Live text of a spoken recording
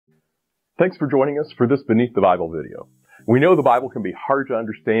Thanks for joining us for this Beneath the Bible video. We know the Bible can be hard to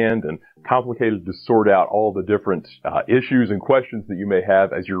understand and complicated to sort out all the different issues and questions that you may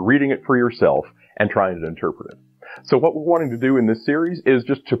have as you're reading it for yourself and trying to interpret it. So what we're wanting to do in this series is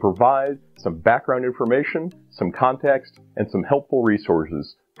just to provide some background information, some context, and some helpful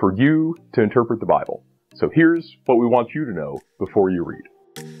resources for you to interpret the Bible. So here's what we want you to know before you read.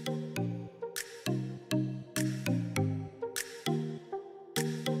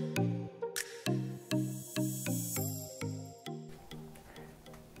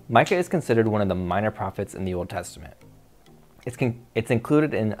 Micah is considered one of the minor prophets in the Old Testament. It's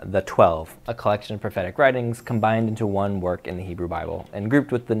included in the 12, a collection of prophetic writings combined into one work in the Hebrew Bible and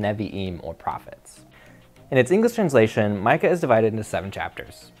grouped with the Nevi'im, or prophets. In its English translation, Micah is divided into 7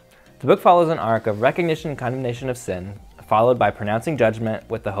 chapters. The book follows an arc of recognition and condemnation of sin, followed by pronouncing judgment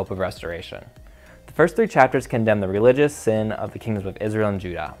with the hope of restoration. The first 3 chapters condemn the religious sin of the kingdoms of Israel and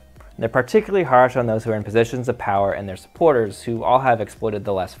Judah. They're particularly harsh on those who are in positions of power and their supporters, who all have exploited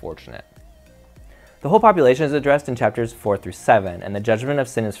the less fortunate. The whole population is addressed in chapters 4 through 7, and the judgment of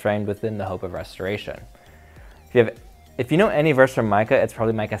sin is framed within the hope of restoration. If you know any verse from Micah, it's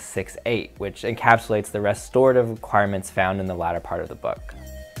probably Micah 6:8, which encapsulates the restorative requirements found in the latter part of the book.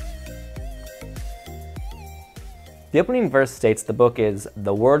 The opening verse states the book is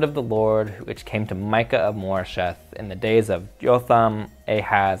the word of the Lord which came to Micah of Moresheth in the days of Jotham,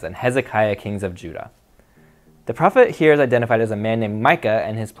 Ahaz, and Hezekiah, kings of Judah. The prophet here is identified as a man named Micah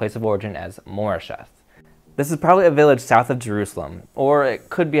and his place of origin as Moresheth. This is probably a village south of Jerusalem, or it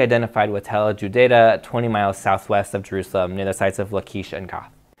could be identified with Tel Judea, 20 miles southwest of Jerusalem, near the sites of Lachish and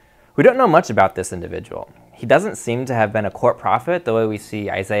Gath. We don't know much about this individual. He doesn't seem to have been a court prophet the way we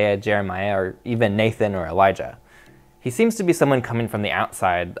see Isaiah, Jeremiah, or even Nathan or Elijah. He seems to be someone coming from the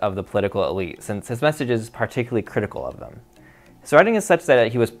outside of the political elite, since his message is particularly critical of them. His writing is such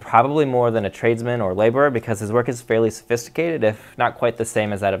that he was probably more than a tradesman or laborer, because his work is fairly sophisticated, if not quite the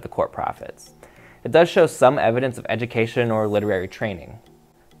same as that of the court prophets. It does show some evidence of education or literary training.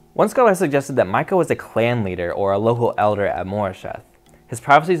 One scholar suggested that Micah was a clan leader or a local elder at Moresheth. His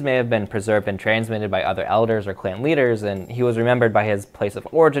prophecies may have been preserved and transmitted by other elders or clan leaders, and he was remembered by his place of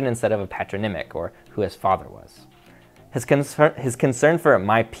origin instead of a patronymic, or who his father was. His concern for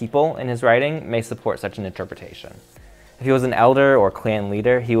my people in his writing may support such an interpretation. If he was an elder or clan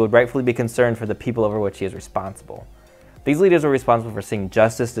leader, he would rightfully be concerned for the people over which he is responsible. These leaders were responsible for seeing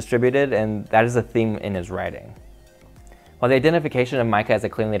justice distributed, and that is a theme in his writing. While the identification of Micah as a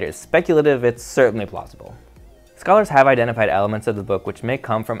clan leader is speculative, it's certainly plausible. Scholars have identified elements of the book which may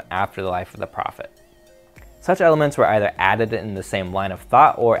come from after the life of the prophet. Such elements were either added in the same line of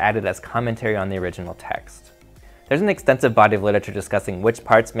thought or added as commentary on the original text. There's an extensive body of literature discussing which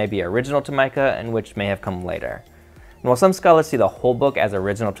parts may be original to Micah and which may have come later. And while some scholars see the whole book as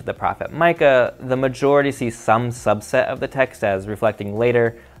original to the prophet Micah, the majority see some subset of the text as reflecting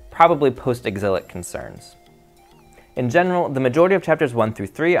later, probably post-exilic concerns. In general, the majority of chapters 1 through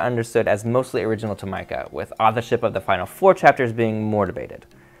 3 are understood as mostly original to Micah, with authorship of the final 4 chapters being more debated.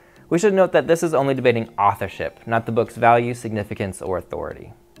 We should note that this is only debating authorship, not the book's value, significance, or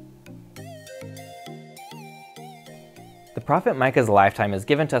authority. The prophet Micah's lifetime is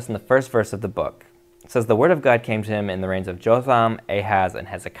given to us in the first verse of the book. It says the word of God came to him in the reigns of Jotham, Ahaz, and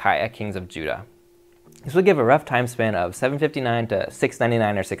Hezekiah, kings of Judah. This would give a rough time span of 759 to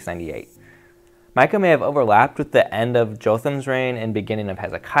 699 or 698. Micah may have overlapped with the end of Jotham's reign and beginning of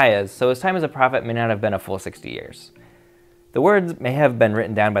Hezekiah's, so his time as a prophet may not have been a full 60 years. The words may have been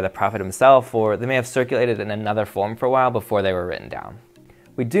written down by the prophet himself, or they may have circulated in another form for a while before they were written down.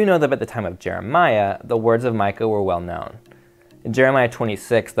 We do know that at the time of Jeremiah, the words of Micah were well known. In Jeremiah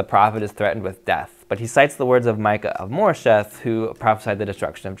 26, the prophet is threatened with death, but he cites the words of Micah of Moresheth, who prophesied the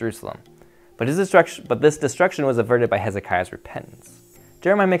destruction of Jerusalem. But this destruction was averted by Hezekiah's repentance.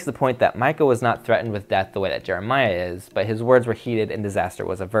 Jeremiah makes the point that Micah was not threatened with death the way that Jeremiah is, but his words were heeded and disaster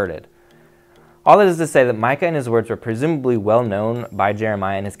was averted. All that is to say that Micah and his words were presumably well known by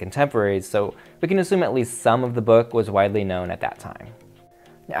Jeremiah and his contemporaries, so we can assume at least some of the book was widely known at that time.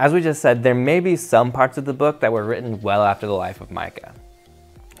 As we just said, there may be some parts of the book that were written well after the life of Micah.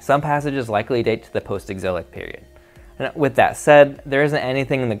 Some passages likely date to the post-exilic period. And with that said, there isn't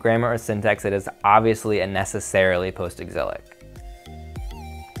anything in the grammar or syntax that is obviously and necessarily post-exilic.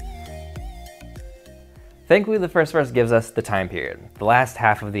 Thankfully, the first verse gives us the time period, the last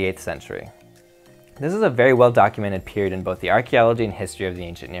half of the 8th century. This is a very well documented period in both the archaeology and history of the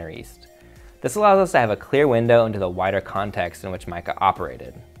ancient Near East. This allows us to have a clear window into the wider context in which Micah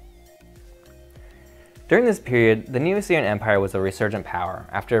operated. During this period, the Neo-Assyrian Empire was a resurgent power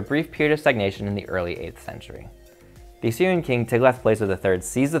after a brief period of stagnation in the early 8th century. The Assyrian king Tiglath-Pileser III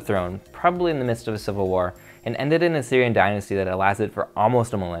seized the throne, probably in the midst of a civil war, and ended an Assyrian dynasty that had lasted for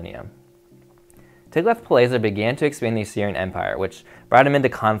almost a millennium. Tiglath-Pileser began to expand the Assyrian Empire, which brought him into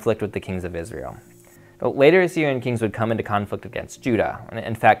conflict with the kings of Israel. But later Assyrian kings would come into conflict against Judah.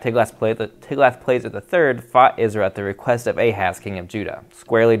 In fact, Tiglath-Pileser III fought Israel at the request of Ahaz, king of Judah,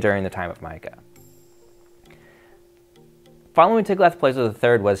 squarely during the time of Micah. Following Tiglath-Pileser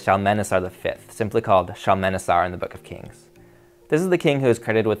III was Shalmaneser V, simply called Shalmaneser in the Book of Kings. This is the king who is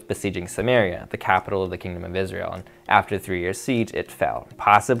credited with besieging Samaria, the capital of the Kingdom of Israel, and after 3 years' siege, it fell,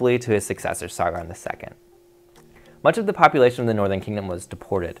 possibly to his successor Sargon II. Much of the population of the northern kingdom was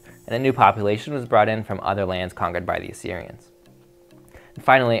deported, and a new population was brought in from other lands conquered by the Assyrians. And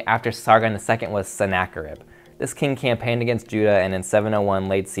finally, after Sargon II was Sennacherib. This king campaigned against Judah and in 701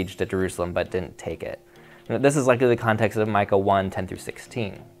 laid siege to Jerusalem but didn't take it. This is likely the context of Micah 1,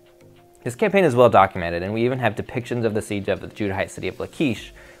 10-16. This campaign is well documented, and we even have depictions of the siege of the Judahite city of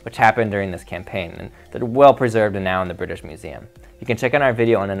Lachish, which happened during this campaign, and they're well preserved and now in the British Museum. You can check out our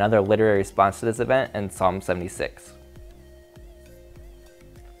video on another literary response to this event in Psalm 76.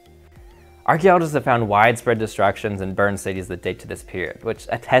 Archaeologists have found widespread destructions and burned cities that date to this period, which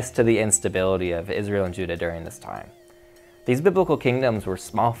attest to the instability of Israel and Judah during this time. These biblical kingdoms were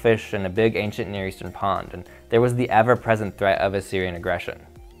small fish in a big ancient Near Eastern pond, and there was the ever-present threat of Assyrian aggression.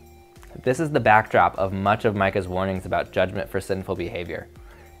 This is the backdrop of much of Micah's warnings about judgment for sinful behavior.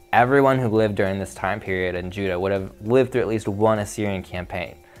 Everyone who lived during this time period in Judah would have lived through at least one Assyrian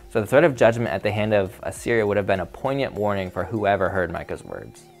campaign, so the threat of judgment at the hand of Assyria would have been a poignant warning for whoever heard Micah's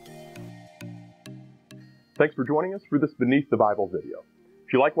words. Thanks for joining us for this Beneath the Bible video.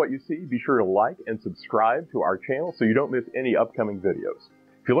 If you like what you see, be sure to like and subscribe to our channel so you don't miss any upcoming videos.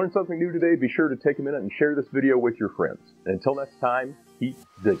 If you learned something new today, be sure to take a minute and share this video with your friends. And until next time, keep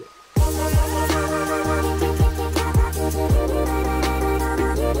digging.